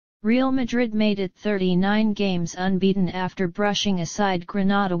Real Madrid made it 39 games unbeaten after brushing aside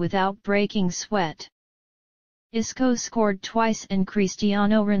Granada without breaking sweat. Isco scored twice and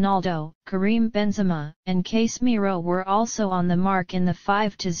Cristiano Ronaldo, Karim Benzema, and Casemiro were also on the mark in the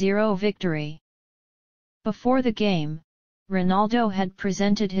 5-0 victory. Before the game, Ronaldo had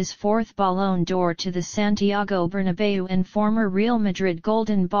presented his fourth Ballon d'Or to the Santiago Bernabeu, and former Real Madrid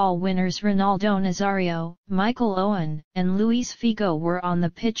Golden Ball winners Ronaldo Nazario, Michael Owen, and Luis Figo were on the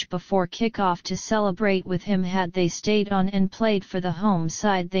pitch before kickoff to celebrate with him. Had they stayed on and played for the home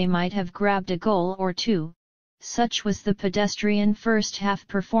side, they might have grabbed a goal or two. Such was the pedestrian first-half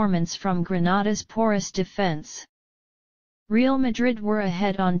performance from Granada's porous defense. Real Madrid were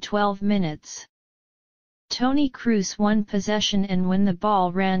ahead on 12 minutes. Toni Kroos won possession, and when the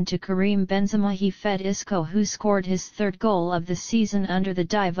ball ran to Karim Benzema, he fed Isco, who scored his third goal of the season under the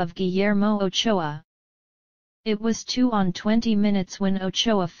dive of Guillermo Ochoa. It was 2 on 20 minutes when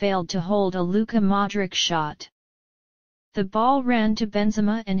Ochoa failed to hold a Luka Modric shot. The ball ran to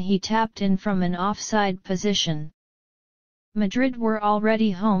Benzema and he tapped in from an offside position. Madrid were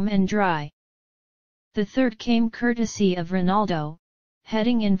already home and dry. The third came courtesy of Ronaldo,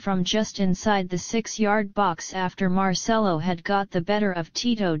 heading in from just inside the 6-yard box after Marcelo had got the better of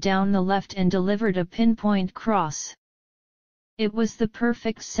Tito down the left and delivered a pinpoint cross. It was the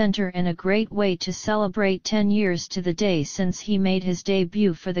perfect center and a great way to celebrate 10 years to the day since he made his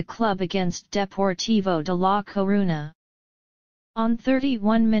debut for the club against Deportivo de La Coruña. On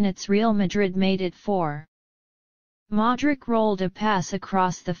 31 minutes Real Madrid made it 4. Modric rolled a pass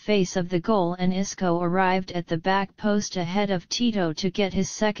across the face of the goal and Isco arrived at the back post ahead of Tito to get his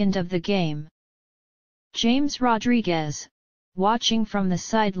second of the game. James Rodriguez, watching from the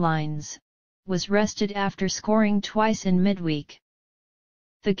sidelines, was rested after scoring twice in midweek.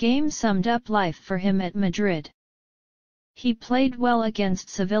 The game summed up life for him at Madrid. He played well against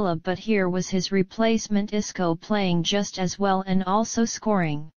Sevilla, but here was his replacement Isco playing just as well and also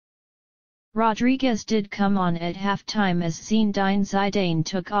scoring. Rodriguez did come on at halftime as Zinedine Zidane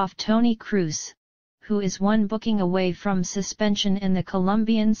took off Toni Kroos, who is one booking away from suspension, and the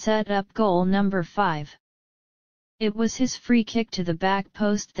Colombian set up goal number 5. It was his free kick to the back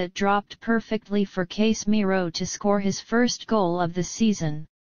post that dropped perfectly for Casemiro to score his first goal of the season.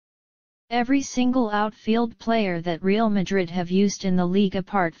 Every single outfield player that Real Madrid have used in the league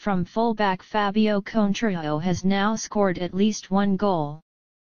apart from fullback Fabio Contrario has now scored at least one goal.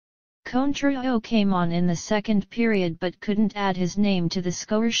 Contrario came on in the second period but couldn't add his name to the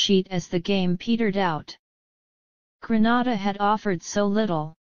score sheet as the game petered out. Granada had offered so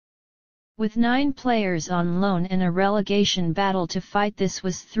little. With 9 players on loan and a relegation battle to fight, this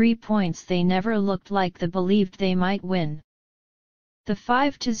was 3 points they never looked like they believed they might win. The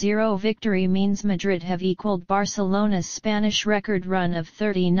 5-0 victory means Madrid have equaled Barcelona's Spanish record run of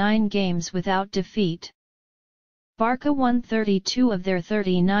 39 games without defeat. Barca won 32 of their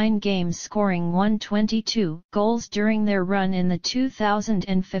 39 games, scoring 122 goals during their run in the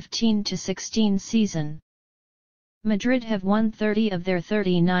 2015-16 season. Madrid have won 30 of their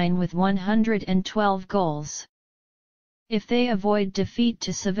 39 with 112 goals. If they avoid defeat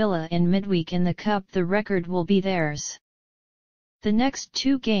to Sevilla in midweek in the Cup, the record will be theirs. The next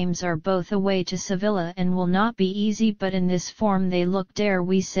 2 games are both away to Sevilla and will not be easy, but in this form they look, dare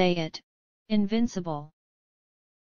we say it, invincible.